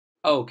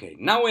Okay,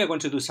 now we are going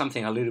to do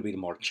something a little bit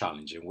more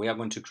challenging. We are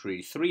going to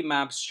create three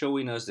maps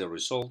showing us the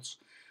results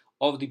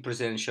of the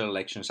presidential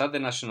elections at the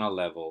national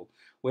level.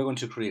 We're going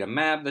to create a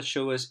map that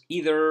shows us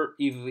either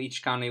if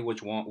each county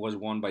was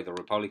won by the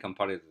Republican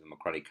Party, the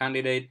Democratic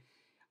candidate,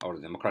 or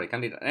the Democratic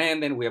candidate,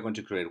 and then we are going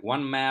to create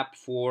one map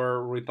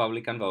for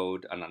Republican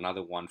vote and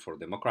another one for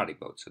Democratic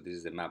vote. So this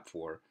is the map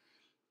for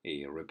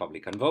a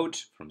Republican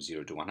vote from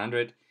 0 to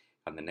 100,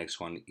 and the next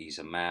one is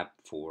a map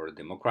for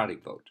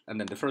Democratic vote. And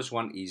then the first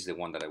one is the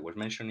one that I was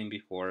mentioning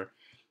before,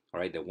 all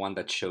right, the one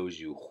that shows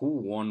you who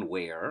won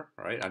where,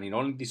 right, and it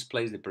only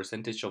displays the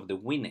percentage of the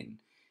winning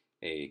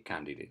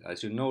candidate.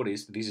 As you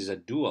notice, this is a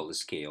dual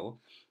scale.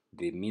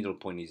 The middle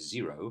point is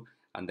 0,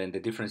 and then the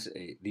difference,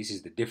 this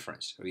is the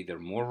difference, either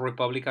more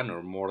Republican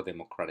or more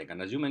Democratic.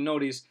 And as you may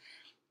notice,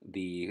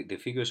 the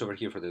figures over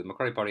here for the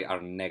Democratic Party are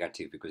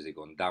negative because they're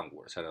going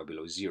downwards, are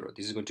below 0.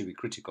 This is going to be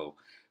critical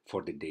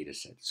for the data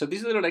set. So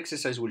this little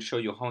exercise will show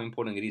you how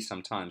important it is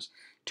sometimes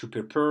to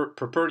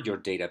prepare your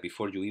data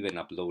before you even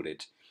upload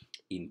it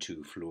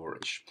into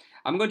Flourish.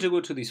 I'm going to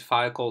go to this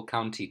file called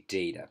county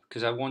data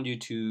because I want you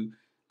to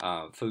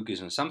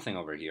focus on something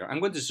over here. I'm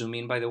going to zoom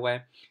in, by the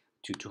way,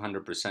 to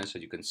 200% so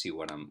you can see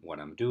what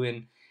I'm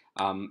doing.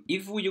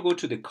 If you go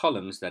to the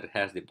columns that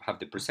have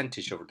the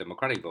percentage of the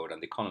Democratic vote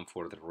and the column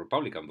for the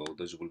Republican vote,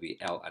 those will be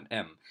L and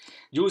M.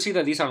 You will see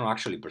that these are not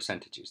actually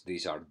percentages;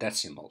 these are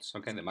decimals.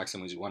 Okay, the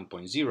maximum is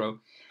 1.0,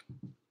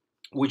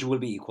 which will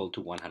be equal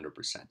to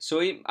 100%.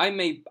 So I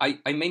may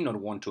not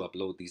want to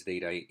upload this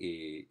data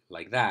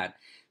like that,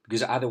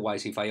 because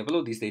otherwise, if I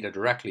upload this data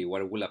directly,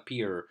 what will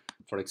appear,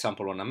 for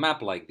example, on a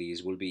map like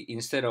this, will be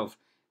instead of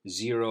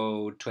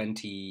 0,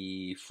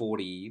 20,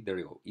 40, there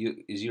you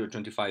go, 0,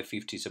 25,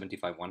 50,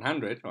 75,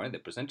 100, right, the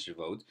percentage of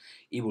votes,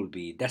 it will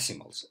be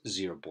decimals,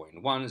 0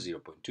 0.1, 0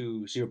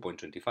 0.2, 0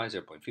 0.25,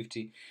 0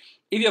 0.50.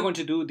 If you're going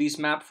to do this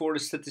map for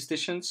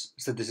statisticians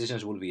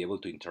will be able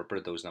to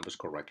interpret those numbers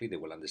correctly. They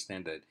will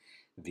understand that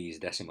these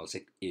decimals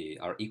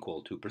are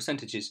equal to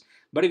percentages.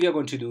 But if you're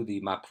going to do the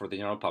map for the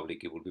general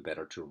public, it will be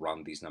better to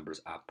round these numbers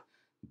up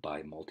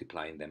by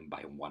multiplying them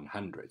by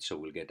 100. So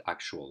we'll get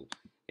actual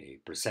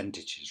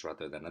percentages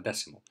rather than a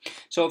decimal.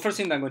 So first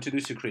thing I'm going to do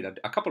is to create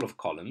a couple of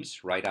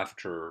columns right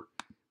after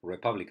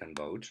Republican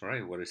vote,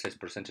 right, where it says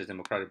percentage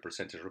Democratic,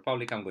 percentage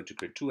Republican. I'm going to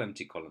create two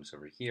empty columns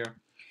over here.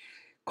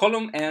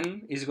 Column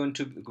N is going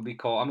to be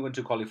called, I'm going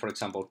to call it, for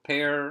example,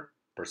 pair,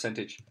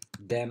 percentage,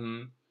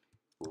 dem,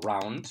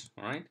 round,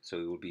 all right? So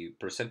it will be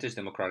percentage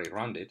Democratic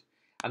rounded.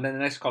 And then the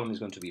next column is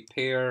going to be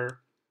pair,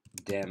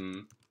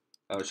 dem,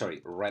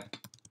 rep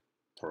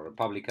for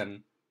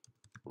Republican,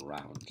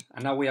 round.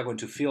 And now we are going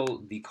to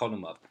fill the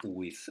column up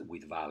with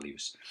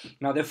values.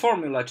 Now the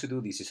formula to do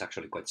this is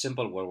actually quite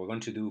simple. What we're going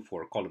to do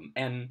for column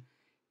N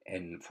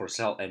and for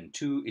cell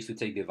N2 is to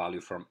take the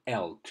value from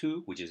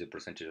L2, which is the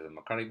percentage of the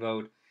Democratic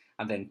vote,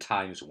 and then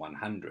times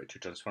 100 to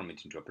transform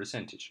it into a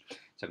percentage.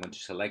 So I'm going to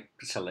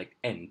select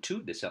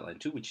N2, the cell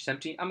N2, which is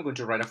empty. I'm going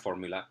to write a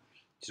formula.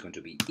 It's going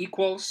to be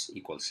equals,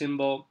 equal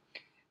symbol,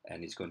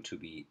 and it's going to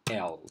be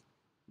L,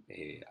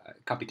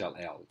 capital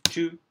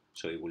L2.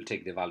 So it will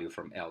take the value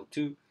from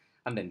L2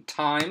 and then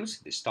times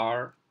the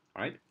star,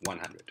 right,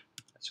 100.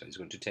 So it's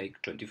going to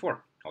take 24,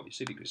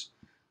 obviously, because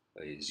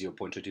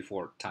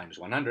 0.24 times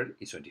 100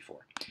 is 24.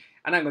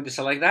 And I'm going to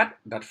select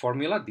that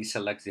formula. This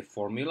selects the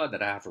formula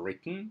that I have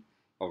written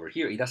over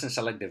here. It doesn't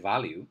select the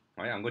value,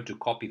 right? I'm going to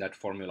copy that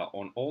formula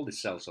on all the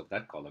cells of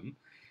that column.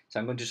 So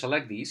I'm going to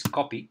select these,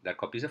 copy, that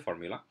copies the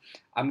formula.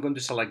 I'm going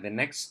to select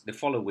the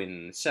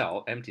following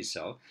cell, empty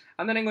cell,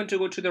 and then I'm going to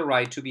go to the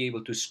right to be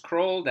able to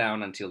scroll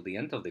down until the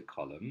end of the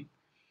column,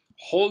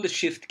 hold the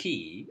Shift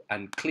key,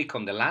 and click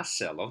on the last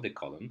cell of the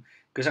column,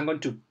 because I'm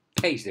going to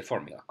paste the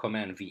formula,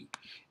 Command V.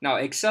 Now,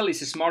 Excel is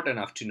smart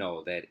enough to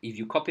know that if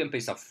you copy and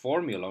paste a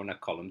formula on a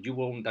column, you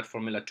want that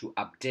formula to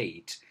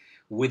update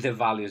with the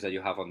values that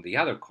you have on the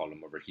other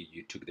column over here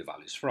you took the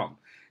values from.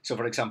 So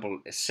for example,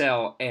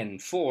 cell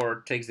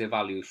N4 takes the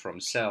value from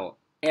cell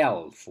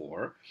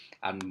L4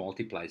 and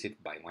multiplies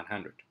it by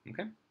 100.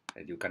 Okay,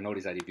 and you can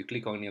notice that if you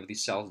click on any of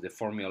these cells, the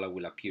formula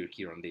will appear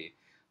here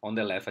on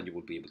the left, and you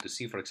will be able to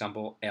see, for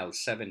example,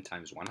 L7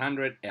 times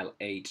 100,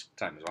 L8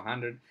 times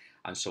 100,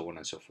 and so on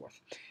and so forth.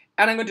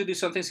 And I'm going to do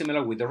something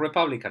similar with the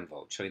Republican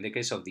vote. So in the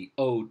case of the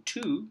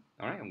O2,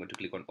 all right, I'm going to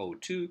click on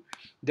O2.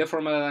 The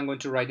formula that I'm going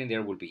to write in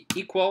there will be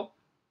equal.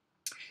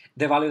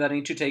 The value that I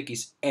need to take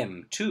is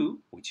M2,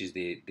 which is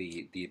the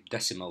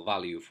decimal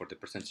value for the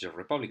percentage of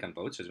Republican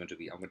votes. So it's going to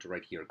be, I'm going to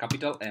write here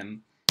capital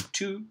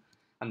M2,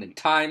 and then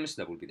times,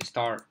 that will be the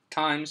star,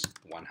 times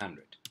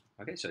 100.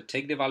 Okay, so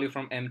take the value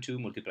from M2,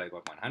 multiply by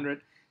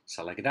 100,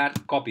 select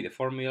that, copy the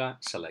formula,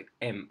 select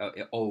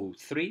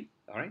O3,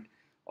 all right,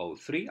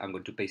 O3, I'm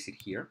going to paste it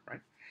here,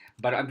 right?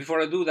 But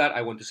before I do that,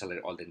 I want to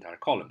select all the entire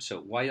column. So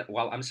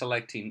while I'm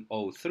selecting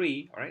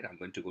O3, all right, I'm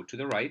going to go to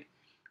the right,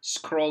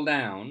 scroll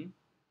down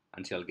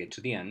until I get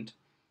to the end,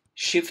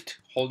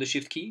 hold the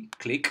Shift key,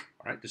 click,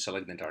 all right, to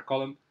select the entire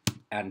column,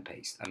 and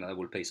paste. And I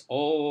will paste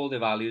all the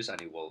values,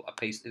 and it will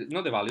paste,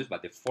 not the values,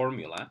 but the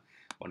formula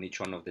on each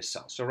one of the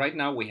cells. So right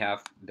now we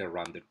have the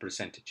rounded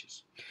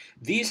percentages.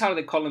 These are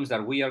the columns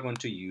that we are going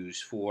to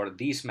use for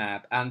this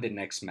map and the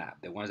next map,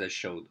 the ones that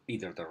show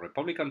either the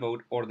Republican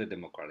vote or the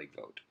Democratic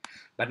vote.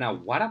 But now,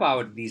 what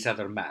about this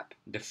other map,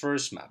 the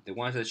first map, the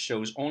one that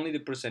shows only the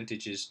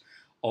percentages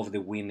of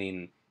the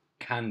winning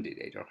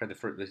candidate? Okay,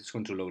 it's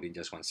going to load in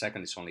just 1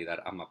 second. It's only that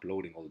I'm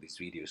uploading all these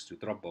videos to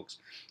Dropbox,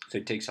 so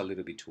it takes a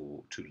little bit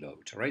to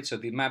load. All right, so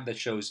the map that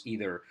shows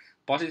either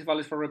positive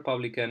values for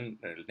Republican,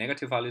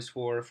 negative values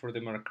for the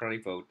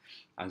Democratic vote,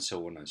 and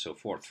so on and so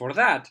forth. For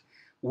that,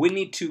 we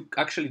need to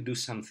actually do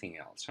something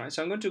else, right?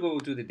 So I'm going to go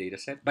to the data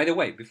set. By the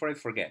way, before I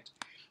forget,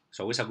 it's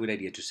always a good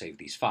idea to save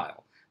this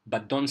file,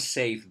 but don't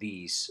save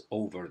these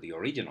over the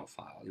original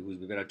file. It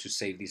would be better to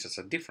save this as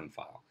a different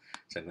file.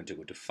 So I'm going to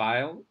go to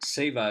File,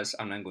 Save As,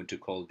 and I'm going to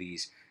call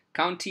these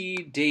County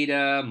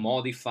Data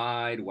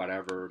Modified,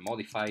 whatever,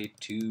 Modified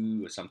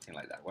 2 or something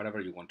like that, whatever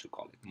you want to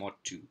call it, Mod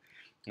 2.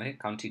 Okay?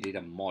 County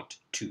Data Mod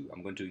 2.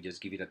 I'm going to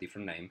just give it a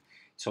different name.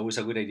 It's always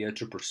a good idea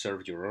to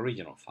preserve your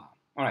original file.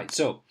 All right,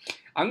 so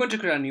I'm going to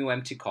create a new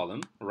empty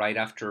column right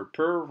after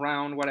per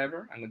round,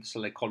 whatever. I'm going to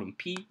select column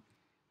P,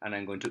 and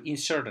I'm going to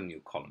insert a new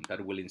column.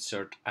 That will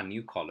insert a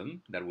new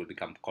column that will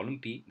become column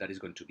P that is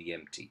going to be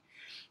empty.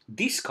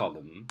 This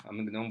column,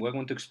 we're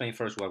going to explain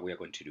first what we are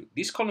going to do.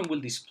 This column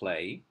will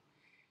display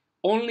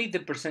only the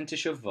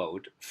percentage of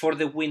vote for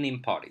the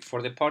winning party,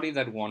 for the party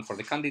that won, for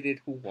the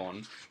candidate who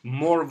won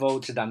more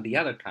votes than the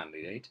other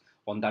candidate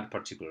on that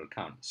particular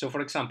county. So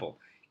for example,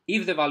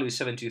 if the value is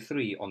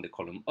 73 on the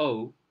column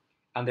O,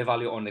 and the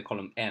value on the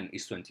column N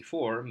is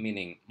 24,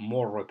 meaning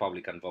more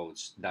Republican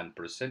votes than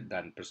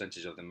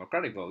percentage of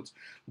Democratic votes,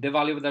 the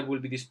value that will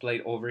be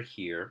displayed over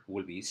here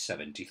will be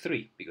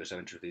 73, because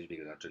 73 is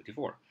bigger than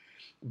 24.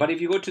 But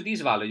if you go to this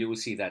value, you will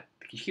see that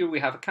here we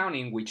have a county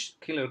in which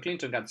Hillary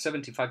Clinton got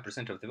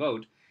 75% of the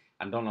vote,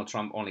 and Donald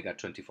Trump only got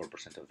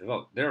 24% of the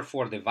vote.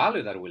 Therefore, the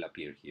value that will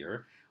appear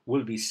here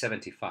will be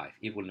 75.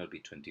 It will not be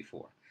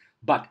 24.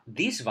 But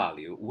this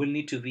value will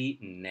need to be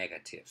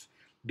negative.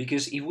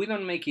 Because if we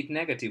don't make it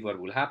negative, what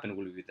will happen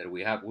will be that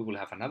we will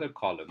have another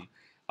column,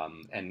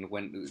 and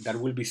that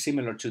will be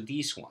similar to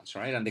these ones,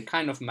 right? And the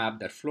kind of map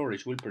that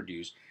Flourish will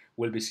produce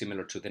will be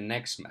similar to the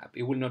next map.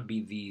 It will not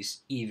be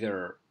these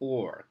either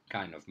or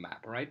kind of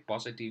map, right?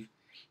 Positive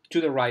to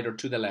the right or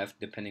to the left,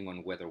 depending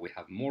on whether we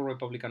have more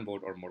Republican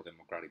vote or more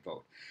Democratic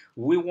vote.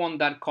 We want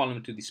that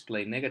column to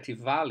display negative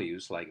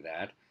values like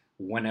that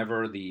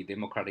whenever the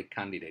Democratic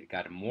candidate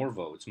got more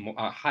votes,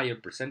 a higher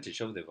percentage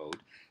of the vote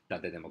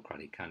than the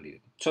Democratic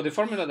candidate. So the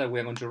formula that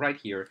we're going to write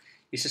here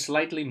is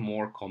slightly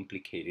more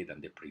complicated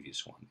than the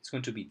previous one. It's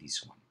going to be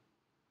this one.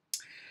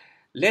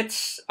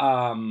 Let's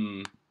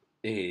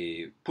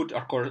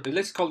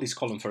let's call this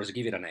column first,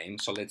 give it a name.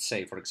 So let's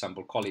say, for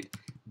example, call it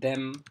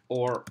Dem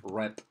or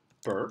Rep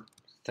per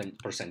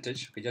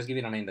percentage. Okay, just give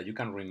it a name that you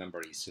can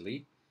remember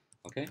easily.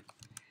 Okay,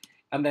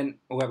 and then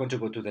we're going to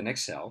go to the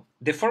next cell.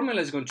 The formula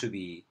is going to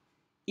be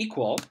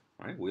equal,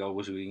 right? We're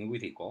always doing it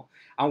with equal.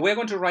 And we're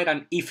going to write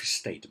an if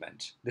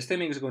statement. The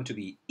statement is going to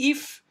be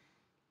if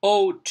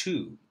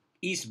O2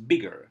 is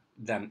bigger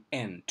than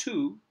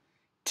N2,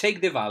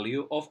 take the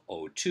value of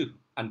O2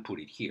 and put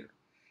it here.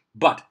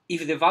 But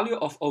if the value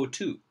of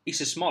O2 is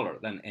smaller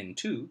than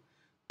N2,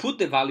 put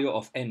the value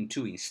of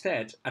N2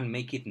 instead and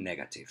make it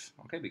negative,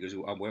 okay? Because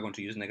we're going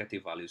to use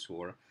negative values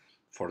for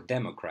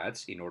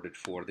Democrats in order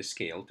for the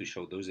scale to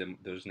show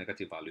those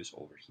negative values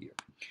over here.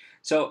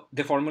 So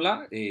the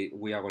formula,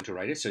 we are going to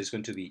write it. So it's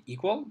going to be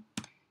equal.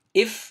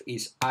 If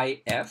is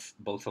IF,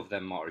 both of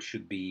them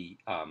should be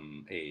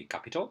a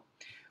capital.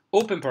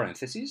 Open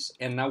parentheses,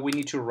 and now we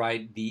need to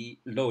write the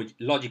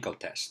logical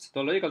test.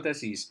 The logical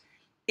test is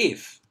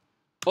if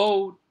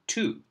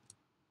O2,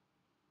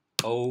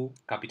 O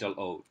capital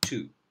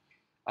O2,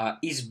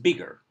 is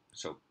bigger,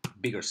 so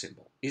bigger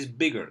symbol, is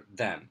bigger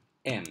than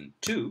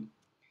N2, and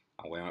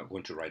we're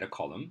going to write a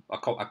column, a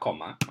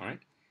comma, all right?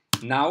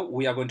 Now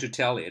we are going to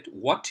tell it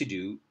what to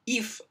do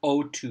if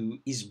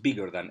O2 is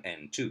bigger than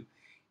N2.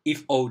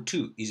 If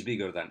O2 is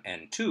bigger than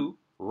N2,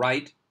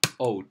 write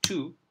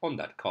O2 on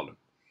that column.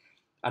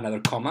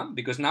 Another comma,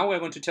 because now we're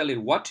going to tell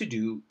it what to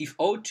do if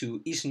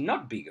O2 is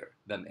not bigger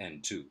than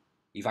N2,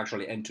 if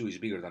actually N2 is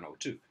bigger than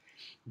O2.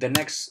 The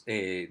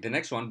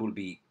next one will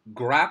be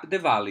grab the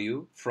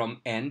value from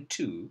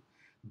N2,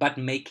 but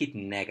make it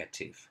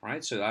negative,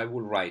 right? So I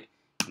will write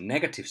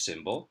negative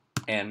symbol,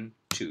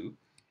 N2,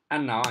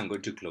 and now I'm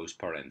going to close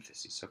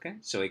parentheses, okay?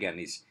 So again,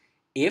 it's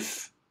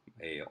if,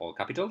 all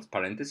capitals,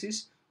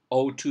 parentheses,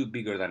 O2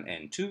 bigger than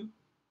N2,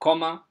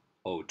 comma,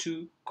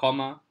 O2,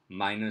 comma,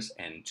 minus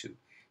N2.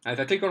 Now if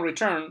I click on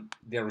return,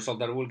 the result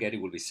that we'll get,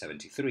 it will be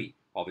 73,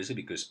 obviously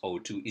because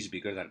O2 is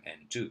bigger than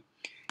N2.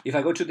 If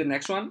I go to the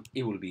next one,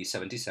 it will be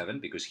 77,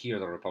 because here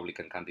the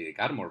Republican candidate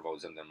got more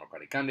votes than the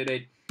Democratic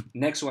candidate.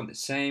 Next one, the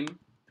same,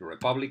 the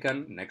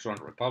Republican, next one,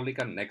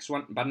 Republican, next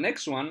one, but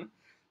next one,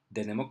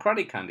 the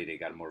Democratic candidate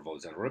got more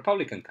votes than the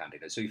Republican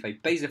candidate. So if I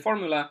paste the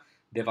formula,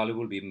 the value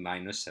will be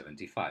minus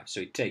 75.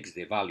 So it takes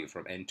the value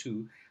from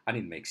N2 and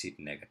it makes it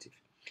negative.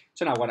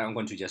 So now what I'm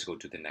going to just go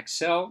to the next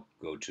cell,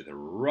 go to the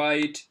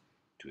right,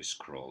 to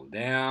scroll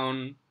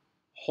down,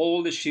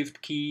 hold the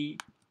Shift key,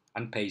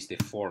 and paste the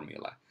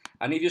formula.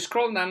 And if you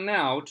scroll down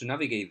now to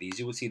navigate this,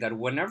 you will see that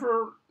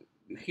whenever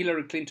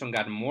Hillary Clinton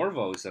got more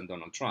votes than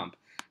Donald Trump,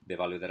 the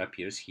value that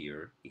appears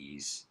here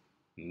is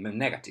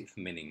negative,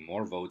 meaning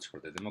more votes for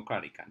the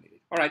Democratic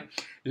candidate. All right,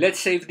 let's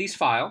save this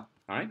file.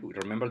 All right,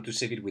 remember to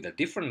save it with a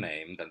different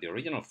name than the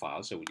original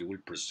file, so you will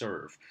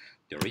preserve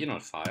the original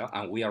file,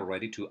 and we are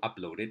ready to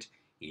upload it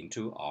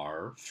into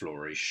our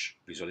Flourish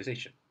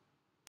visualization.